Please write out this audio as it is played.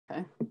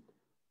Okay.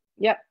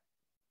 Yep.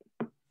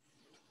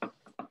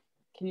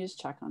 Can you just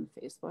check on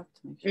Facebook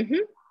to make sure? I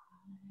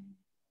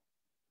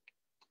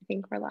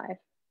think we're live.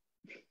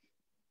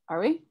 Are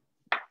we?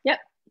 Yep.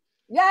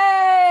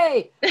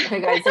 Yay!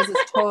 Okay, guys, this is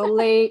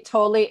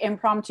totally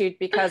impromptu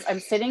because I'm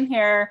sitting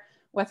here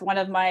with one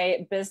of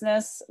my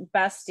business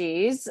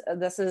besties.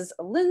 This is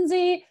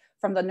Lindsay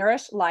from the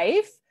Nourish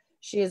Life.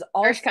 She is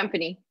also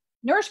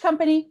Nourish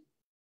Company.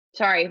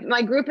 Sorry,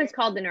 my group is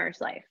called the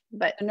Nourish Life,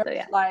 but the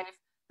Nourish Life,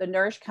 the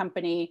Nourish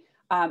Company.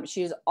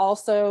 She's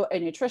also a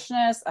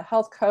nutritionist, a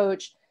health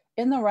coach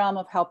in the realm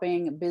of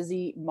helping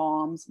busy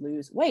moms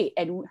lose weight.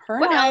 And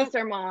what else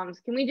are moms?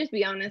 Can we just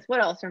be honest?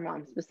 What else are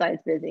moms besides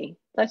busy?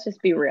 Let's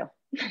just be real.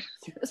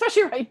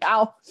 Especially right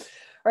now,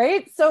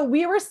 right? So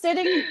we were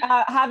sitting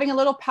having a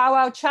little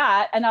powwow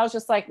chat, and I was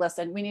just like,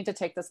 listen, we need to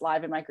take this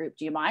live in my group.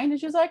 Do you mind? And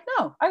she was like,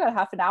 no, I got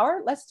half an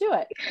hour. Let's do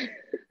it.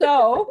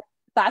 So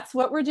that's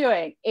what we're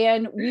doing.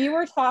 And we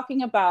were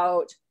talking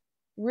about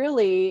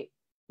really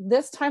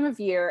this time of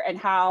year and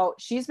how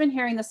she's been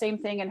hearing the same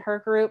thing in her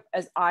group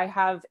as I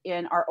have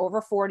in our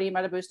over 40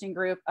 Meta Boosting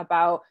group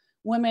about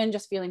women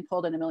just feeling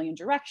pulled in a million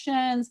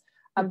directions,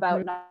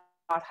 about not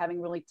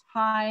having really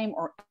time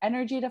or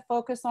energy to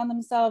focus on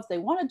themselves. They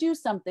want to do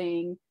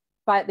something,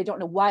 but they don't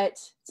know what.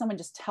 Someone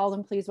just tell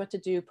them, please, what to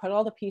do, put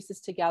all the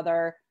pieces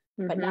together.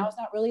 But now is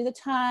not really the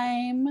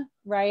time,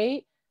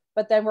 right?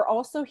 But then we're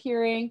also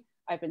hearing,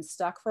 I've been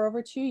stuck for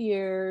over 2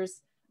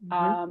 years.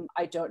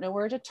 I don't know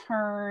where to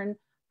turn.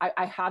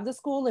 I have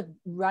this goal of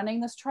running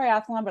this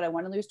triathlon, but I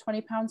want to lose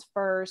 20 pounds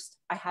first.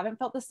 I haven't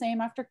felt the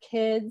same after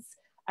kids.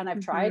 And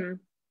I've tried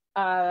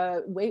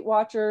Weight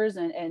Watchers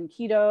and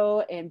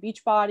keto and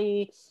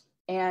Beachbody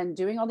and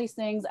doing all these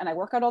things. And I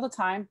work out all the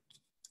time.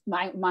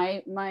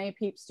 My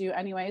peeps do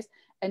anyways,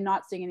 and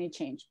not seeing any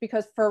change,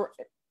 because for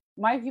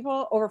my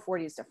people over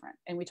 40 is different.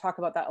 And we talk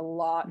about that a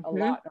lot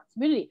in our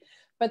community.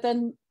 But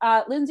then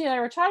Lindsay and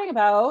I were chatting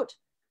about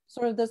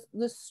sort of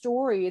this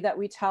story that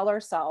we tell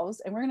ourselves,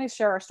 and we're going to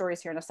share our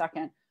stories here in a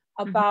second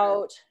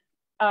about,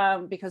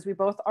 because we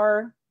both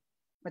are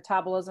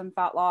metabolism,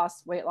 fat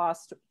loss, weight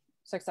loss,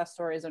 success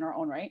stories in our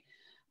own right.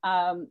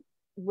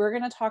 We're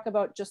going to talk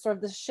about just sort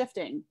of the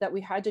shifting that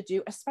we had to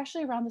do,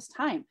 especially around this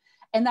time.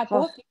 And that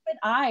both you and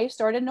I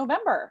started in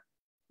November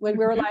when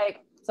we were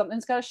like,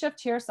 something's got to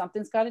shift here.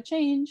 Something's got to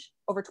change.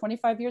 Over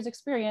 25 years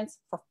experience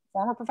for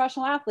former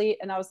professional athlete.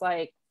 And I was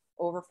like,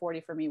 over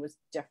 40 for me was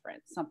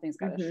different. Something's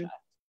got to shift.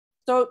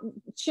 So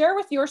share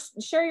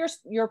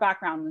your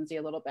background, Lindsay,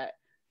 a little bit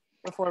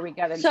before we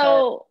get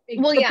into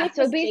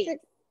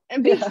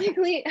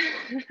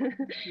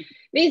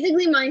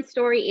basically my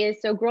story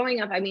is, so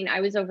growing up,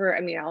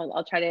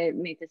 I'll try to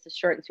make this as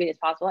short and sweet as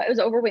possible. I was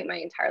overweight my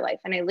entire life.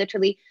 And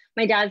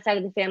my dad's side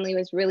of the family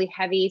was really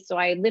heavy. So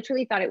I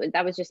literally thought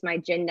that was just my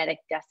genetic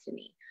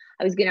destiny.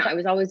 I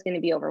was always going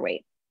to be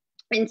overweight.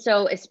 And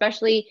so,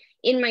 especially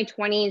in my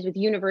 20s with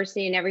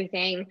university and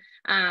everything,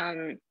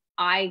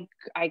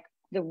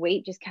 the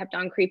weight just kept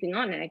on creeping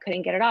on and I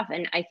couldn't get it off.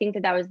 And I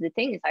think that was the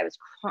thing, is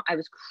I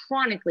was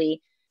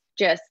chronically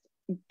just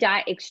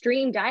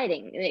extreme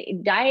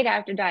dieting, diet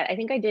after diet. I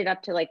think I did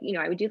up to I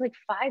would do 5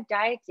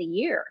 diets a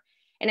year,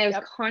 and I was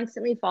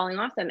constantly falling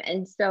off them.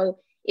 And so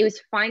it was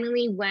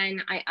finally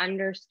when I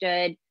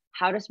understood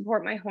how to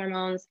support my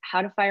hormones,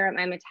 how to fire up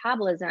my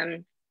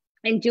metabolism,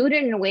 and do it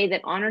in a way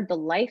that honored the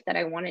life that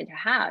I wanted to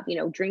have,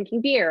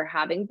 drinking beer,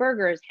 having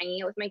burgers,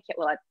 hanging out with my kid.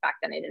 Well, back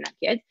then I didn't have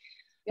kids,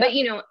 but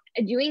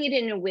doing it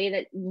in a way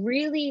that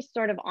really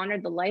sort of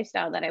honored the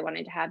lifestyle that I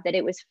wanted to have, that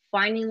it was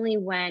finally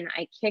when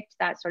I kicked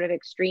that sort of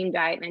extreme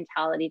diet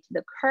mentality to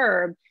the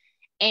curb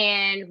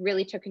and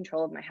really took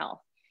control of my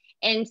health.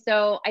 And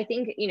so I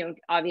think,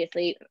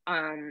 obviously,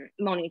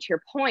 Moni, to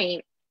your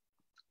point,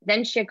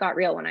 then shit got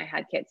real when I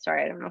had kids.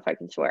 Sorry, I don't know if I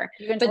can swear.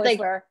 You can totally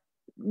swear.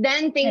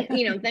 Then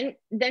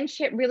then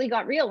shit really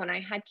got real when I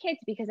had kids,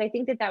 because I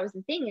think that was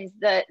the thing, is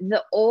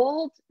the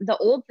old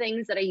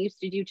things that I used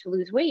to do to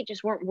lose weight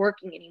just weren't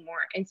working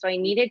anymore. And so I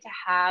needed to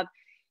have,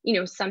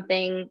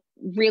 something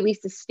really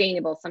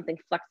sustainable, something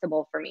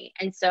flexible for me.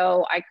 And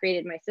so I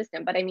created my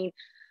system. But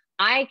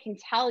I can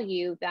tell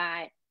you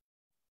that,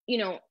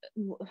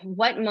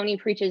 what Moni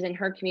preaches in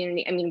her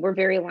community, we're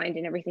very aligned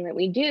in everything that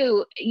we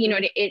do.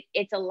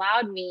 It's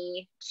allowed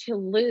me to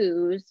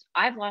lose.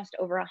 I've lost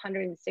over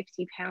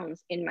 160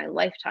 pounds in my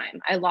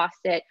lifetime. I lost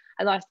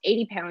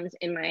 80 pounds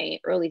in my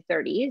early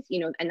 30s,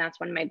 and that's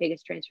when my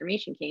biggest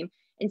transformation came.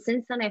 And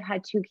since then I've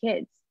had 2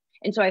 kids.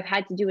 And so I've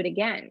had to do it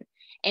again.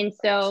 And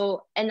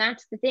so, and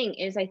that's the thing,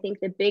 is I think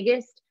the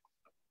biggest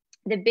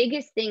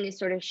thing is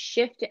sort of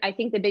shift. I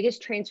think the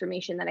biggest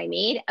transformation that I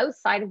made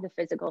outside of the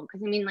physical,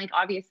 because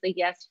obviously,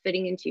 yes,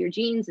 fitting into your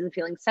jeans and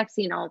feeling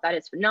sexy and all of that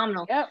is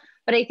phenomenal. Yep.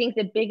 But I think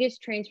the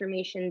biggest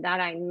transformation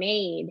that I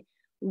made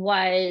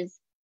was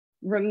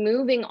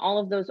removing all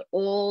of those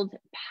old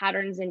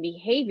patterns and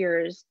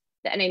behaviors.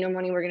 And I know,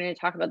 Moni, we're going to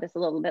talk about this a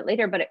little bit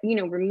later, but,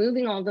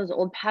 removing all those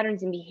old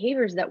patterns and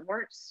behaviors that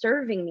weren't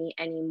serving me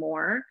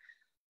anymore,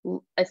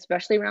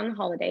 especially around the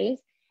holidays.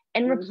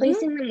 and Mhm.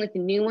 replacing them with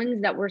new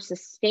ones that were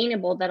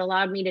sustainable, that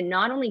allowed me to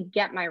not only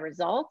get my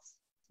results,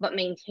 but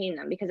maintain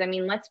them. Because I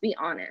mean, let's be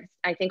honest,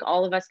 I think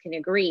all of us can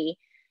agree,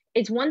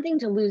 it's one thing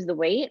to lose the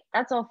weight.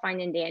 That's all fine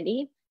and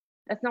dandy.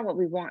 That's not what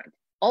we want. No.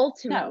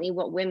 Ultimately,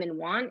 what women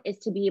want is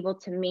to be able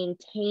to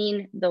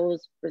maintain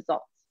those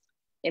results,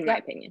 in my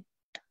Yep. opinion.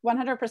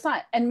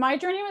 100%. And my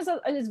journey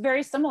is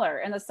very similar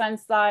in the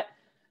sense that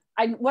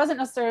I wasn't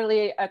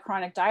necessarily a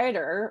chronic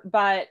dieter,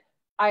 but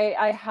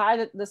I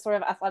had this sort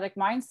of athletic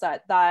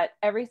mindset that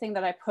everything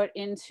that I put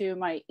into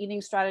my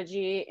eating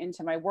strategy,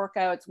 into my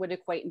workouts, would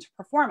equate into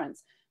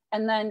performance.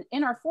 And then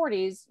in our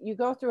 40s, you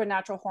go through a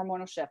natural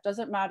hormonal shift.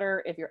 Doesn't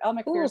matter if you're Elle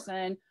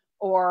Macpherson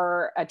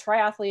or a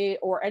triathlete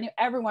or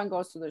everyone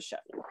goes through this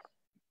shift.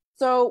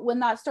 So when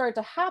that started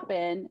to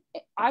happen,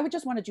 I would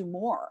just want to do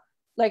more.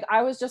 Like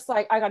I was just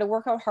like, I got to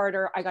work out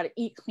harder. I got to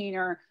eat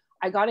cleaner.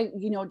 I got to,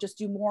 just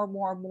do more,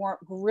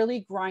 really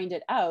grind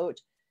it out,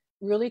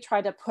 really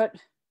try to put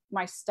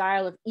my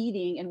style of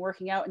eating and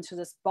working out into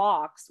this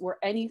box where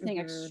anything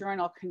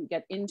external can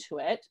get into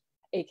it,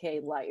 aka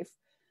life.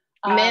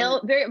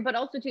 Male, but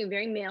also too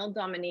very male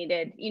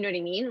dominated. You know what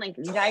I mean? Like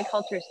diet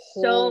culture is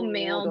so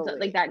male,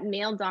 like that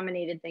male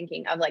dominated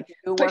thinking of like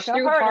push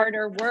through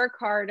harder, work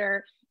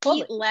harder,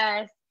 eat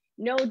less,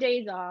 no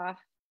days off.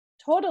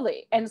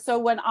 Totally. And so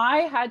when I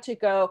had to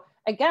go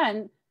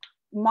again,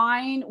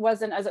 mine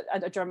wasn't as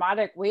a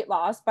dramatic weight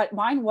loss, but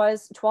mine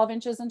was 12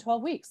 inches in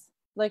 12 weeks.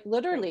 Like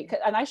literally.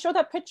 And I show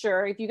that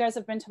picture. If you guys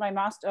have been to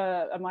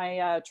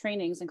my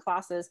trainings and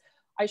classes,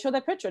 I show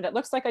that picture and it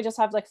looks like I just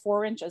have like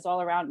 4 inches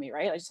all around me,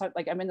 right? I just have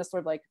like, I'm in this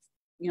sort of like,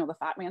 the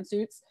fat man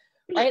suits,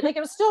 right? Like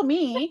it was still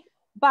me,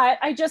 but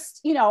I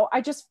just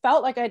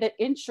felt like I had an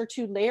inch or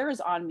 2 layers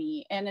on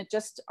me. And I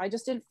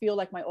just didn't feel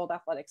like my old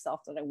athletic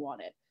self that I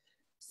wanted.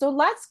 So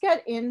let's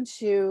get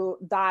into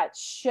that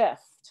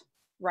shift,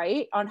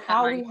 right? On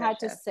how we had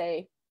to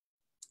say,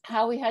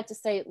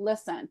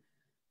 listen,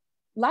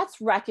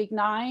 let's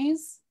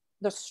recognize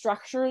the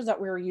structures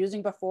that we were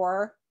using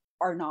before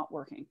are not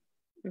working.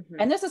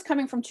 And this is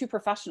coming from 2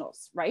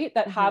 professionals, right?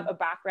 That have a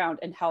background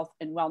in health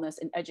and wellness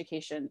and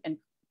education and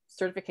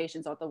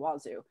certifications out the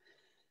wazoo.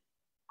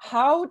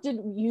 How did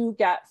you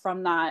get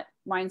from that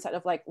mindset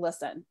of like,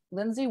 listen,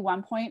 Lindsay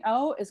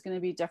 1.0 is going to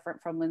be different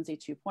from Lindsay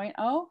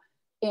 2.0?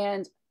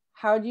 And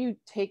how do you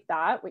take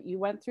that, what you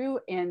went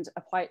through, and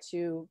apply it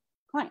to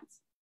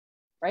clients,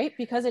 right?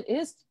 Because it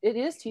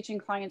is teaching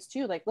clients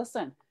too, like,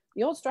 listen,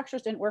 the old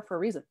structures didn't work for a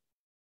reason.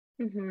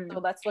 So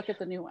let's look at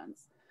the new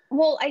ones.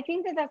 Well, I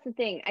think that's the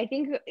thing. I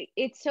think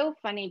it's so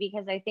funny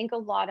because I think a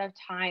lot of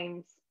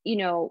times,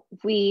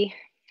 there's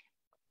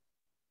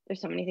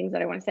so many things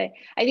that I want to say.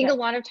 I think a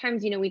lot of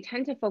times, we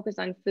tend to focus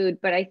on food,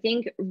 but I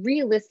think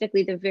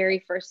realistically, the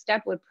very first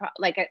step would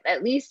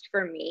at least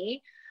for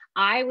me,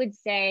 I would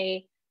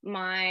say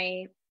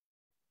my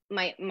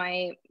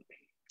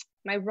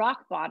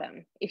rock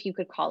bottom, if you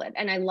could call it.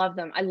 And I love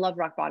them. I love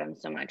rock bottom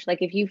so much.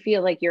 Like if you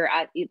feel like you're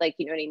at, like,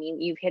 you know what I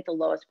mean? You've hit the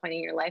lowest point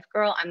in your life,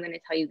 girl. I'm going to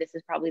tell you, this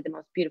is probably the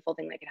most beautiful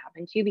thing that could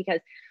happen to you, because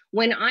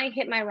when I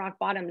hit my rock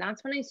bottom,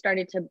 that's when I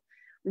started to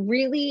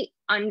really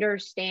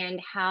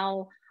understand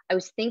how I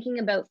was thinking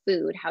about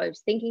food, how I was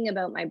thinking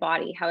about my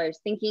body, how I was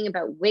thinking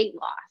about weight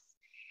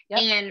loss.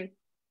 And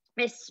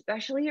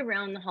especially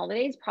around the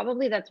holidays,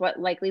 probably that's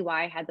likely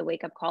why I had the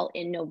wake up call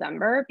in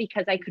November,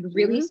 because I could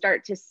really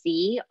start to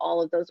see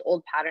all of those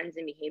old patterns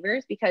and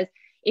behaviors. Because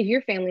if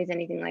your family is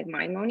anything like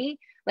mine, Moni,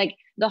 like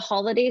the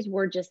holidays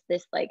were just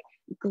this like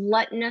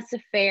gluttonous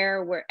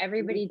affair where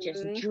everybody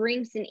just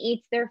drinks and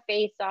eats their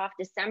face off.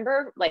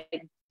 December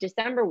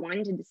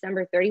 1 to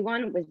December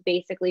 31 was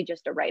basically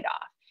just a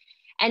write-off.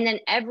 And then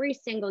every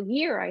single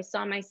year I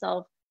saw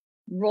myself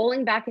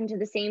rolling back into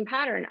the same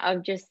pattern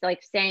of just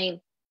like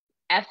saying,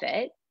 F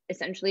it,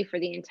 essentially for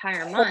the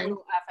entire month.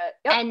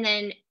 And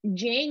then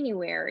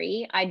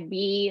January, I'd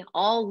be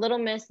all Little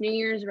Miss New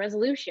Year's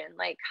resolution,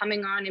 like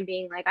coming on and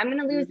being like, I'm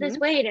going to lose this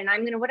weight and I'm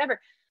going to whatever.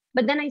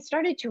 But then I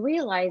started to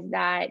realize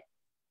that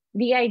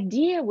the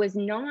idea was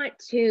not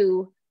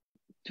to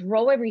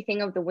throw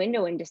everything out the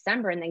window in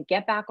December and then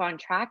get back on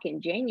track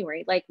in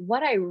January. Like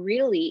what I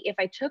really, if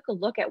I took a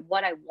look at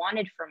what I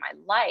wanted for my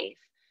life,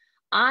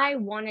 I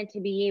wanted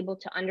to be able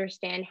to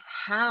understand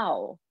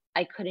how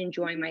I could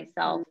enjoy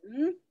myself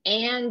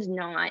and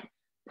not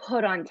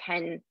put on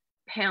 10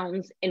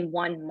 pounds in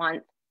 1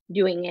 month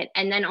doing it.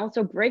 And then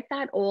also break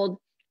that old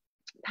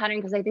pattern.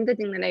 Because I think the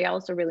thing that I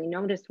also really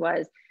noticed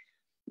was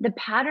the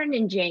pattern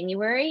in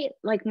January,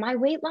 like my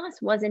weight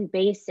loss wasn't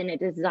based in a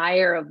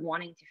desire of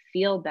wanting to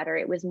feel better.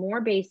 It was more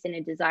based in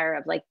a desire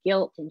of like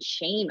guilt and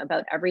shame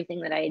about everything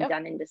that I had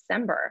done in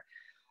December.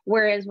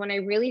 Whereas when I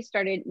really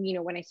started,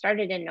 when I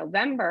started in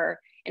November,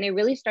 and I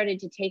really started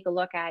to take a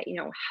look at,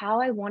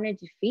 how I wanted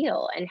to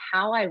feel and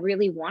how I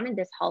really wanted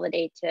this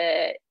holiday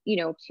to,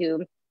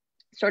 to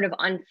sort of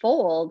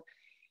unfold,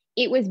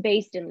 it was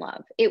based in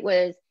love. It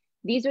was,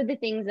 these are the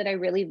things that I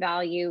really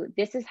value.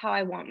 This is how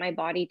I want my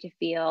body to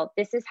feel.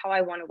 This is how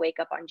I want to wake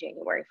up on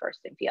January 1st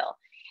and feel.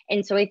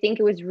 And so I think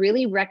it was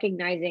really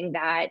recognizing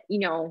that,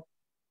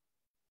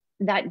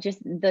 that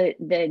just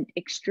the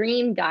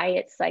extreme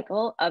diet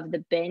cycle of the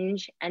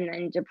binge and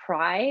then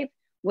deprive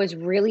was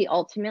really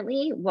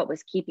ultimately what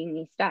was keeping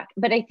me stuck.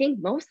 But I think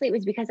mostly it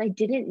was because I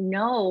didn't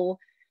know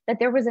that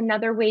there was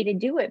another way to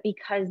do it,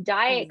 because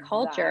diet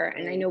culture,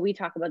 and I know we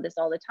talk about this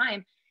all the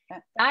time,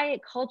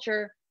 diet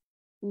culture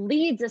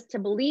leads us to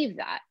believe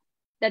that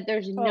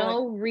there's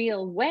no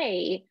real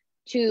way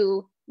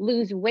to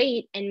lose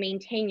weight and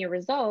maintain your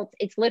results.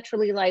 It's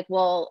literally like,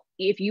 well,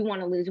 if you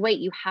want to lose weight,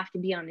 you have to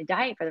be on a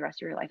diet for the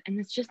rest of your life. And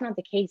that's just not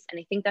the case. And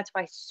I think that's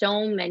why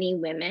so many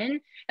women,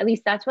 at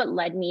least that's what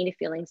led me to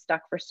feeling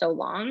stuck for so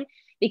long,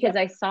 because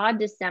I saw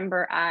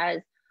December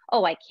as,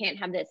 oh, I can't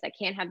have this, I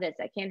can't have this,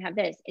 I can't have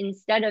this,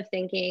 instead of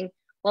thinking,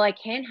 well, I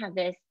can have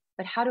this,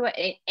 but how do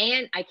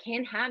and I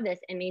can have this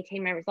and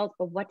maintain my results,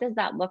 but what does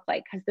that look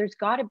like? Because there's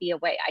got to be a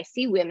way. I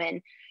see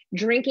women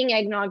drinking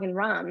eggnog and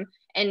rum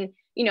and,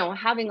 you know,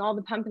 having all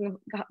the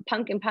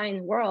pumpkin pie in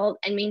the world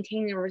and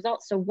maintaining the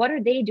results. So what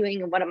are they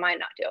doing and what am I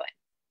not doing?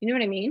 You know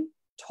what I mean?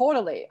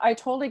 Totally. I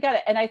totally get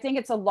it. And I think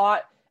it's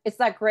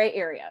that gray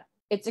area.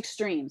 It's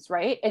extremes,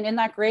 right? And in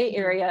that gray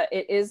area,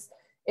 it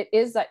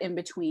is that in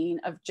between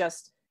of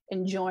just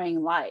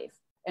enjoying life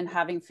and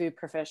having food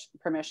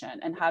permission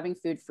and having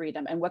food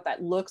freedom and what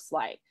that looks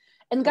like.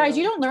 And guys,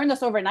 you don't learn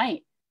this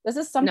overnight. This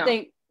is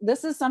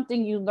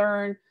something you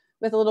learn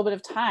with a little bit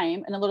of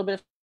time and a little bit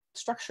of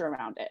structure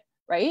around it,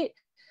 right?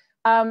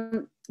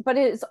 But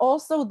it's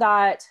also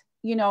that,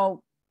 you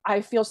know,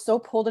 I feel so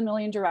pulled in a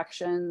million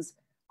directions.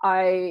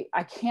 I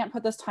can't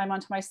put this time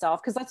onto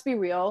myself, because let's be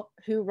real,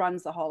 who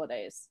runs the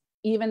holidays?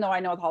 Even though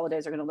I know the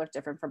holidays are going to look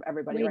different from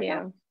everybody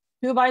now.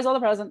 Who buys all the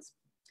presents?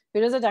 Who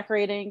does the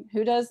decorating?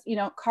 Who does, you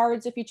know,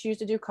 cards if you choose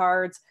to do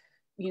cards?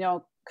 You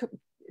know,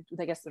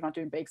 I guess they're not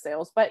doing bake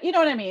sales, but you know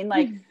what I mean?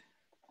 Like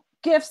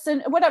gifts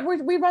and whatever,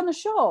 we run the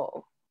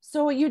show.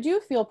 So you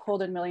do feel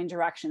pulled in a million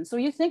directions. So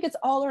you think it's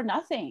all or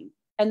nothing.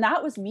 And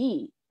that was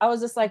me. I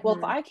was just like, well,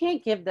 if I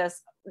can't give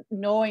this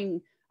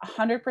knowing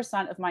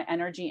 100% of my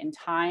energy and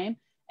time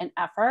and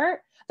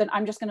effort, then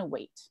I'm just going to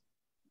wait.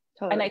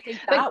 Totally. And I think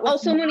that was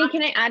also, Moni,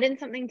 can I add in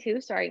something too?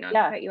 Sorry, not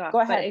to cut you off.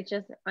 Go ahead. But it's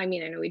just, I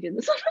mean, I know we do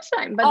this all the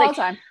time, but all the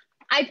time.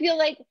 I feel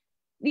like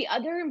the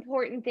other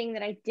important thing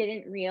that I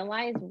didn't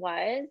realize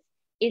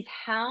is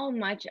how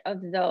much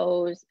of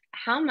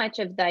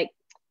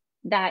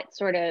that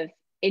sort of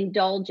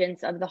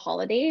indulgence of the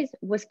holidays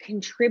was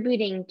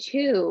contributing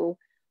to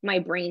my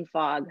brain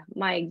fog,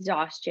 my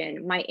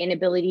exhaustion, my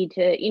inability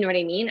to, you know what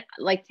I mean?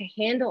 Like to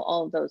handle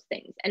all of those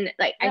things. And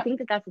like, I think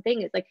that that's the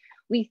thing, is like,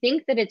 we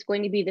think that it's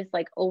going to be this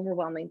like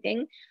overwhelming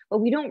thing, but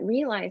we don't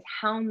realize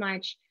how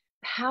much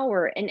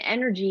power and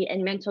energy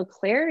and mental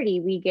clarity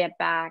we get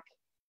back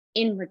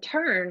in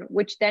return,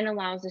 which then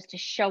allows us to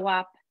show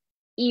up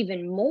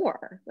even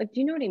more. Like, do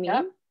you know what I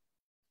mean?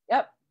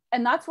 Yep.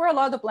 And that's where a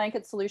lot of the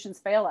blanket solutions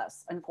fail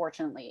us,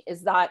 unfortunately,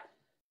 is that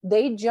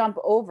they jump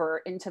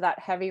over into that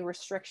heavy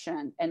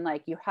restriction and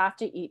like, you have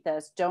to eat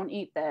this, don't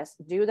eat this,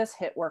 do this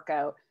HIIT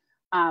workout,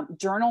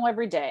 journal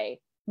every day,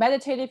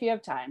 meditate if you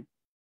have time.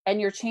 And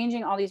you're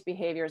changing all these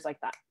behaviors like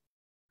that.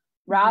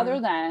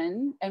 Rather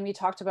than, and we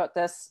talked about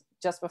this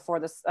just before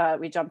this,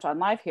 we jumped on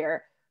live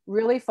here,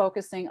 really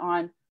focusing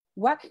on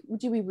what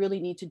do we really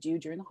need to do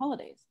during the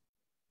holidays?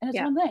 And it's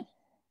one thing.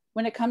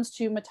 When it comes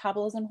to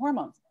metabolism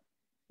hormones,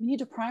 we need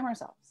to prime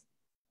ourselves.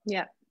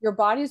 Yeah. Your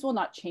bodies will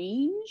not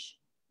change.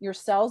 Your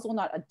cells will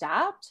not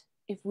adapt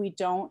if we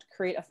don't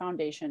create a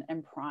foundation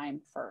and prime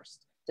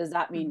first. Does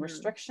that mean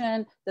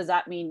restriction? Does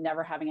that mean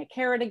never having a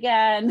carrot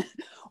again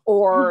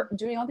or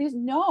doing all these?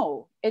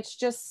 No, it's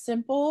just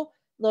simple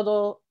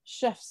little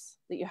shifts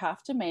that you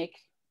have to make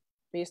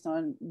based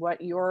on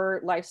what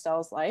your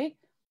lifestyle is like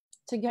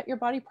to get your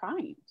body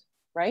primed,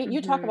 right?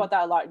 You talk about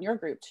that a lot in your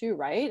group too,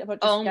 right?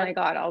 About just my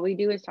God, all we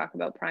do is talk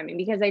about priming,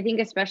 because I think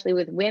especially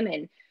with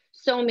women,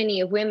 so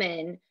many of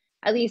women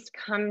at least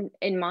come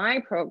in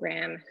my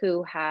program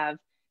who have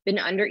been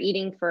under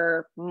eating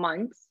for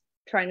months,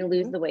 trying to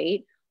lose the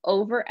weight,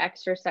 over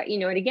exercise, you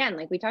know, and again,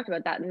 like we talked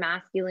about, that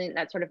masculine,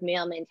 that sort of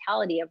male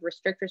mentality of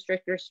restrict,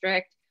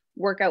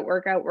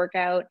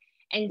 workout.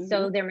 And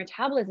so their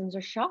metabolisms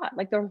are shot,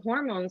 like their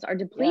hormones are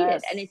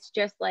depleted. And it's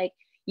just like,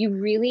 you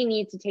really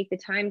need to take the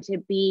time to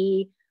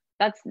be,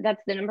 that's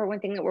the number one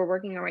thing that we're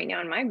working on right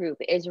now in my group,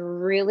 is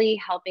really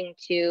helping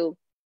to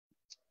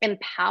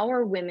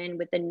empower women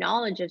with the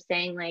knowledge of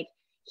saying like,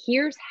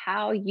 here's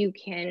how you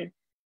can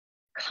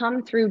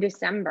come through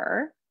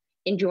December,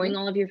 enjoying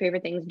all of your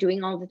favorite things,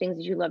 doing all the things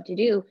that you love to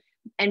do,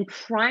 and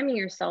priming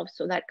yourself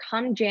so that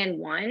come Jan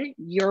 1,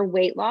 your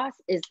weight loss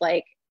is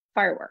like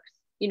fireworks.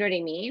 You know what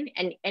I mean?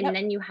 And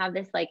then you have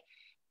this like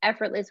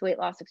effortless weight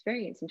loss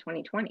experience in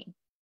 2020.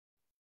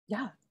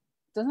 Yeah.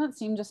 Doesn't that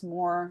seem just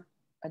more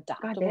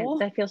adaptable?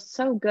 God, that feels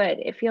so good.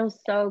 It feels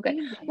so good.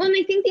 Well, and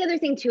I think the other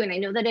thing too, and I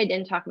know that I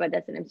didn't talk about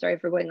this, and I'm sorry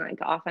for going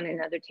like off on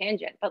another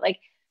tangent, but like,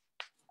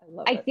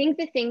 I think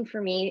the thing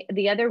for me,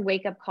 the other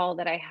wake up call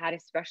that I had,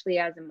 especially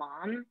as a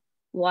mom,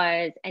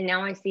 was, and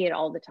now I see it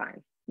all the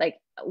time, like,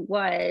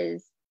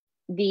 was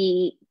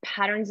the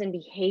patterns and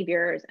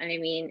behaviors, and I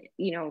mean,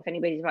 you know, if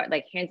anybody's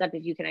like, hands up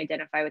if you can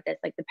identify with this,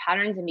 like the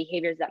patterns and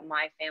behaviors that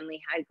my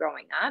family had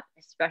growing up,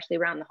 especially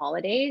around the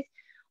holidays,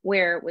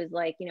 where it was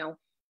like, you know,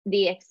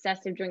 the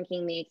excessive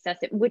drinking, the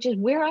excessive, which is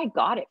where I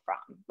got it from.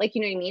 Like,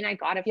 you know what I mean?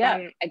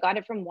 I got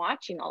it from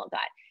watching all of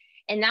that.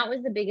 And that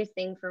was the biggest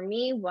thing for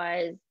me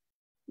was,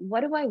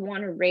 what do I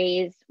want to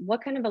raise?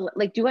 What kind of a,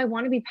 like, do I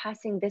want to be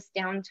passing this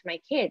down to my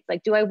kids?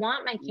 Like, do I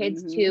want my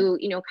kids to,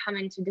 you know, come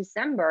into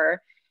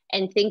December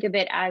and think of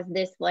it as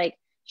this like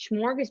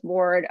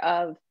smorgasbord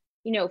of,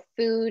 you know,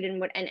 food and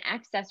what, and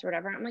excess or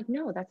whatever? I'm like,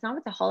 no, that's not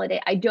what the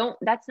holiday,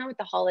 that's not what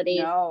the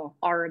holidays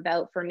are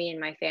about for me and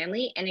my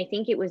family. And I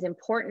think it was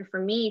important for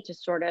me to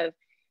sort of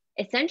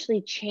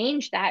essentially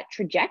change that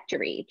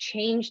trajectory,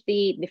 change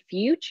the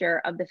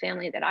future of the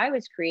family that I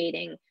was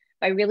creating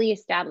by really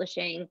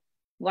establishing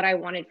what I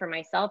wanted for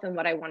myself and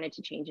what I wanted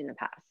to change in the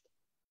past.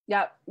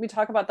 Yeah, we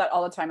talk about that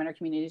all the time in our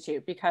community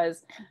too,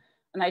 because,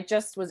 and I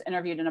just was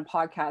interviewed in a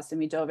podcast and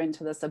we dove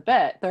into this a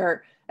bit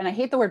there, and I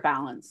hate the word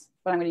balance,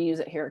 but I'm going to use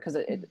it here because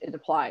it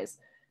applies.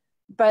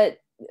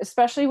 But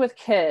especially with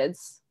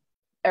kids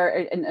or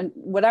and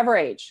whatever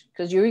age,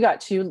 because you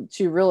got two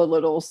real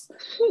littles,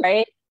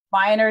 right?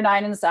 Mine are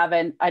 9 and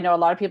 7. I know a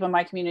lot of people in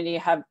my community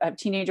have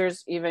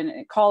teenagers, even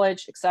in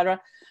college,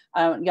 etc.,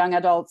 young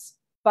adults,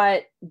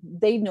 but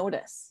they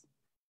notice.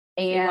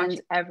 And watch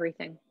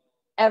everything.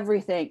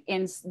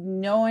 And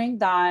knowing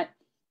that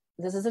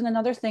this isn't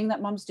another thing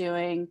that mom's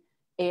doing,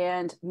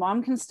 and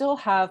mom can still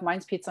have,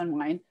 mine's pizza and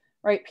wine,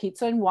 right?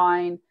 Pizza and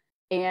wine,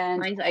 and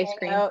mine's ice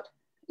cream.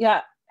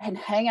 And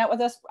hang out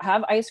with us,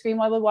 have ice cream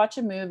while we watch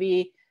a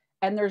movie.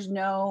 And there's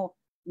no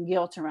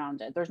guilt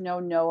around it. There's no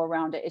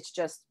around it. It's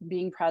just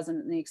being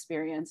present in the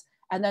experience,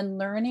 and then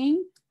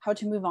learning how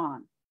to move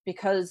on,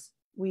 because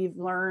we've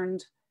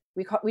learned,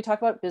 we talk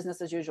about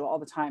business as usual all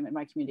the time in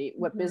my community.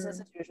 What business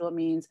as usual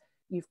means,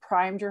 you've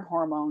primed your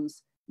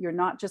hormones. You're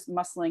not just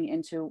muscling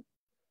into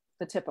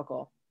the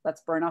typical,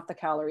 let's burn off the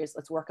calories,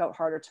 let's work out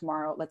harder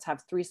tomorrow, let's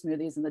have 3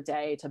 smoothies in the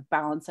day to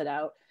balance it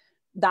out.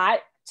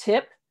 That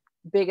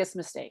biggest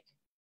mistake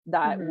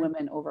that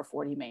women over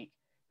 40 make,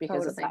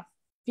 because it's that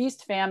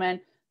feast famine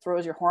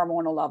throws your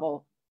hormonal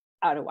level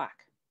out of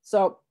whack.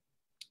 So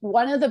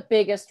one of the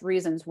biggest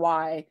reasons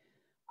why,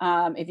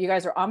 if you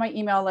guys are on my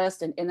email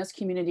list and in this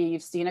community,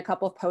 you've seen a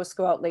couple of posts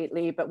go out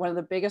lately, but one of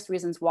the biggest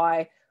reasons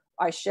why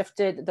I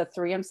shifted the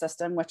 3M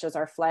system, which is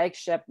our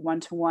flagship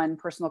one-to-one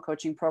personal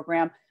coaching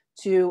program,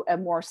 to a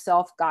more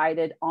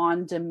self-guided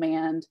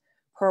on-demand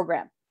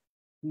program.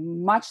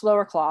 Much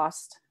lower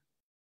cost,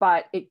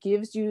 but it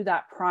gives you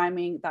that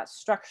priming, that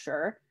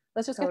structure.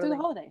 Let's just get through the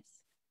holidays,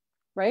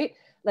 right?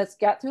 Let's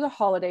get through the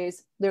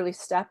holidays, literally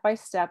step by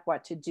step,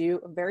 what to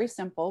do. Very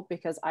simple,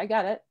 because I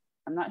get it.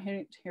 I'm not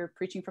here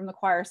preaching from the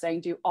choir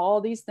saying do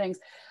all these things.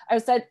 I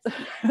sent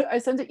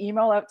an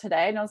email out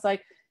today and I was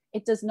like,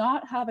 it does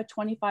not have a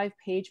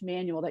 25-page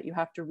manual that you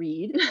have to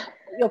read.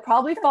 You'll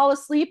probably fall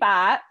asleep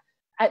at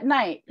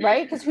night,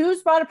 right? Because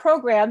who's bought a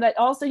program that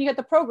all of a sudden you get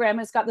the program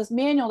and it's got this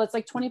manual that's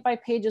like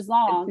 25 pages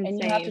long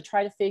and you have to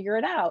try to figure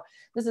it out.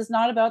 This is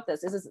not about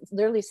this. This is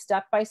literally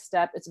step by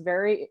step. It's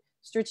very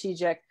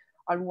strategic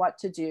on what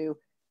to do.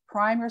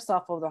 Prime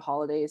yourself over the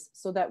holidays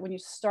so that when you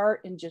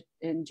start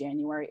in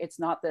January, it's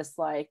not this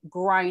like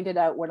grind it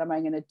out. What am I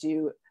going to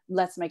do?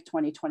 Let's make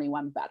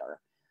 2021 better.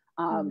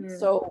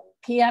 So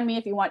PM me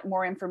if you want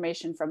more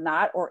information from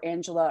that, or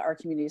Angela, our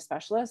community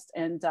specialist,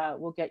 and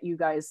we'll get you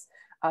guys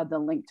the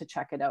link to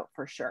check it out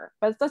for sure.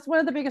 But that's one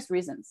of the biggest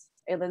reasons.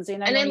 Hey, Lindsay,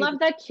 and I love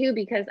that too,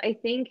 because I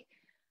think,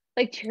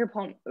 like to your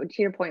point,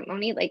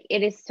 Moni, like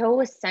it is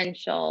so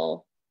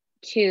essential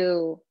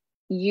to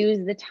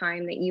use the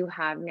time that you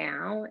have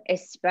now,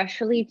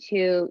 especially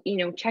to, you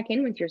know, check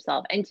in with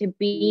yourself and to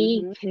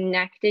be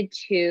connected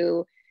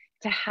to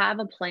have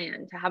a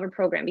plan, to have a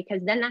program,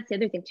 because then that's the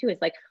other thing too, is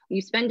like you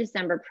spend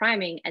December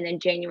priming and then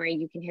January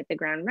you can hit the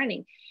ground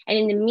running. And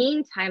in the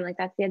meantime, like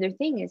that's the other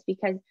thing, is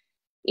because,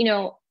 you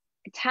know,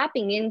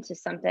 tapping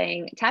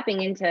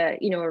into,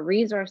 you know, a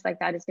resource like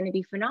that is going to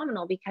be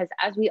phenomenal, because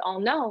as we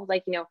all know,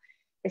 like, you know,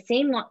 the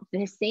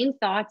same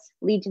thoughts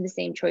lead to the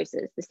same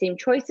choices. The same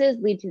choices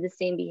lead to the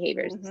same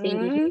behaviors. The same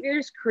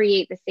behaviors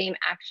create the same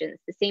actions.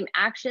 The same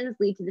actions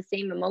lead to the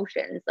same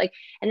emotions. Like,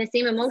 and the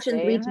same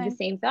emotions lead to the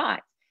same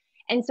thoughts.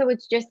 And so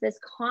it's just this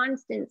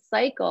constant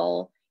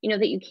cycle, you know,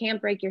 that you can't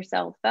break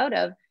yourself out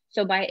of.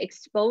 So by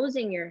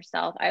exposing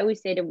yourself, I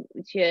always say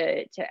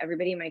to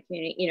everybody in my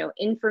community, you know,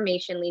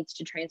 information leads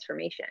to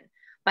transformation.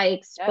 By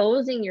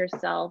exposing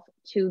yourself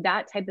to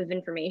that type of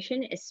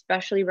information,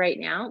 especially right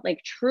now,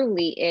 like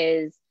truly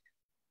is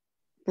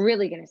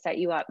really going to set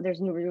you up.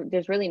 There's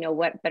really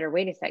no better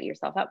way to set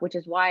yourself up, which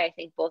is why I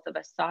think both of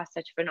us saw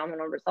such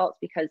phenomenal results,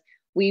 because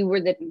we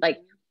were like,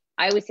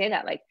 I always say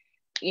that, like,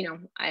 you know,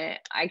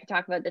 I could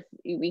talk about this.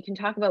 We can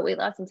talk about weight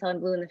loss until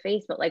I'm blue in the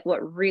face, but like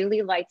what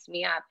really lights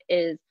me up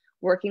is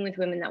working with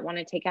women that want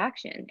to take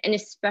action. And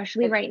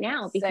especially right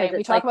now, because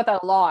we talk about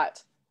that a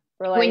lot.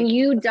 Like, when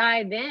you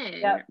dive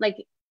in,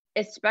 like,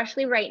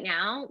 especially right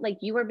now, like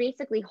you are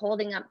basically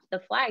holding up the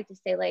flag to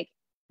say, like,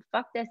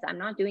 fuck this. I'm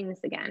not doing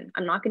this again.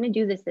 I'm not going to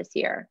do this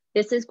year.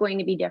 This is going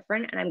to be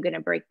different. And I'm going to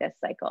break this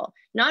cycle,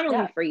 not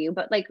only for you,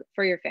 but like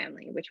for your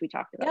family, which we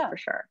talked about for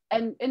sure.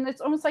 And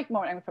it's almost like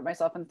Moni, I'm gonna put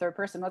myself in the third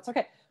person. That's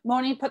okay.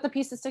 Moni, put the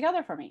pieces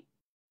together for me.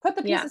 Put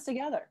the pieces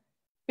together.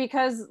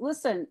 Because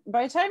listen,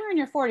 by the time you're in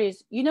your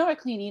 40s, you know what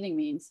clean eating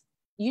means.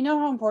 You know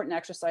how important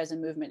exercise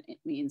and movement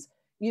means.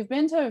 You've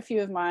been to a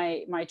few of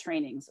my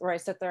trainings where I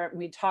sit there and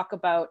we talk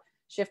about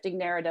shifting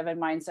narrative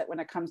and mindset when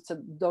it comes to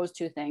those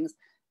two things,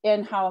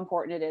 and how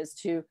important it is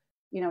to,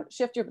 you know,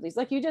 shift your beliefs.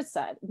 Like you just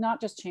said, not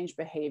just change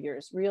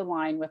behaviors,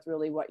 realign with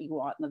really what you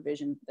want and the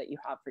vision that you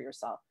have for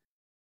yourself.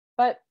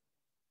 But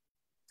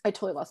I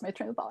totally lost my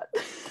train of thought.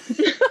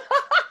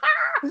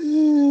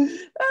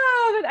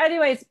 But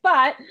anyways,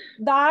 but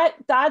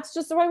that's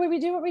just the way we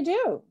do what we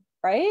do,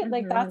 right?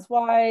 Like that's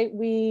why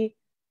we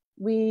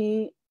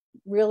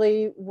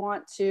really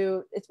want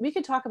to, we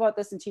could talk about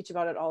this and teach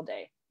about it all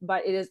day,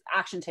 but it is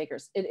action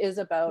takers. It is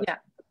about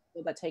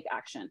people that take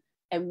action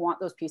and want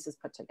those pieces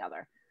put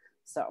together.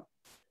 So,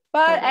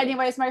 but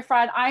anyways, my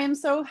friend, I am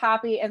so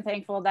happy and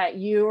thankful that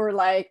you were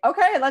like,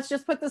 okay, let's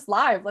just put this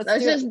live.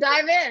 Let's just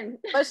dive in.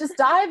 Let's just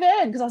dive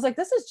in. Because I was like,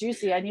 this is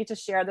juicy. I need to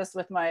share this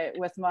with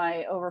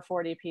my over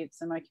 40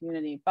 peeps in my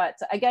community. But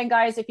again,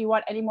 guys, if you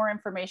want any more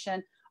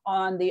information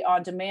on the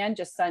on demand,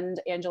 just send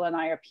Angela and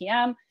I a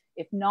PM.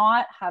 If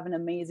not, have an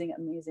amazing,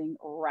 amazing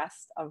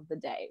rest of the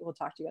day. We'll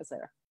talk to you guys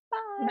later.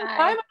 Bye.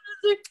 Bye.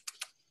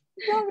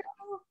 Bye.